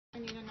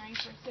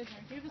asking for scissors.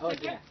 Do you have a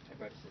scissor? Yeah, I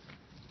brought a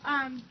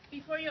scissor.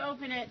 Before you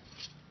open it,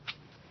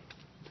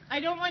 I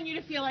don't want you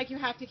to feel like you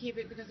have to keep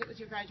it because it was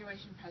your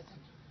graduation present.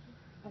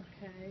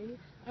 Okay.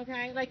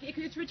 Okay? Like,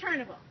 it's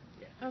returnable.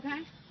 Yeah.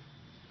 Okay?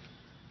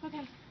 Okay.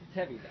 It's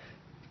heavy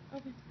though.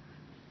 Open.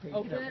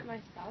 Open it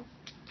myself?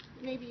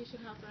 Maybe you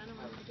should help her. I don't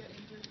want her to get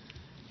injured.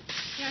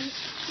 Yeah,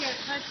 here,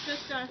 let's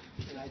just, Can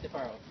I have to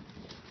borrow?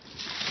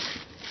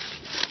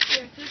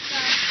 here, just,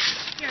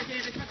 here,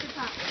 David, touch the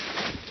top.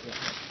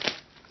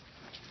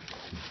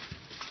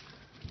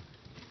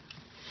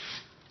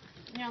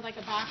 You know, like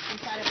a box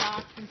inside a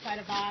box, inside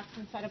a box,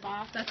 inside a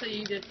box. That's what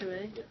you did to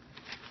me.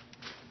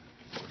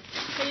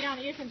 So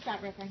you can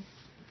stop ripping.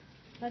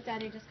 Let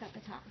Daddy just cut the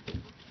top.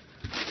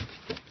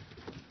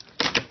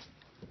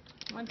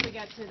 Once we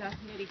get to the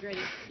nitty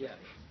gritty. Yeah.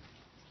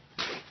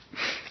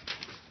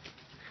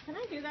 Can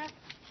I do that?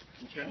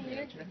 Sure.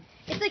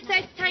 It's like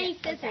such tiny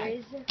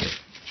scissors.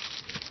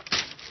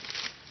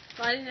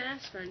 Well, I didn't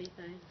ask for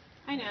anything.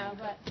 I know,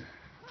 but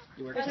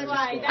That's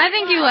why. I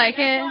think you like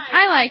it.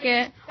 I like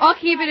it. I'll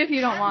keep it if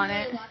you don't want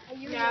it.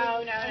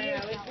 No.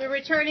 We're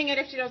returning it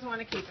if she doesn't want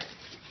to keep it.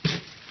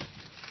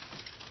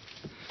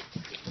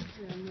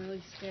 I'm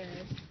really scared.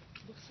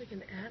 Looks like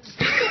an ant.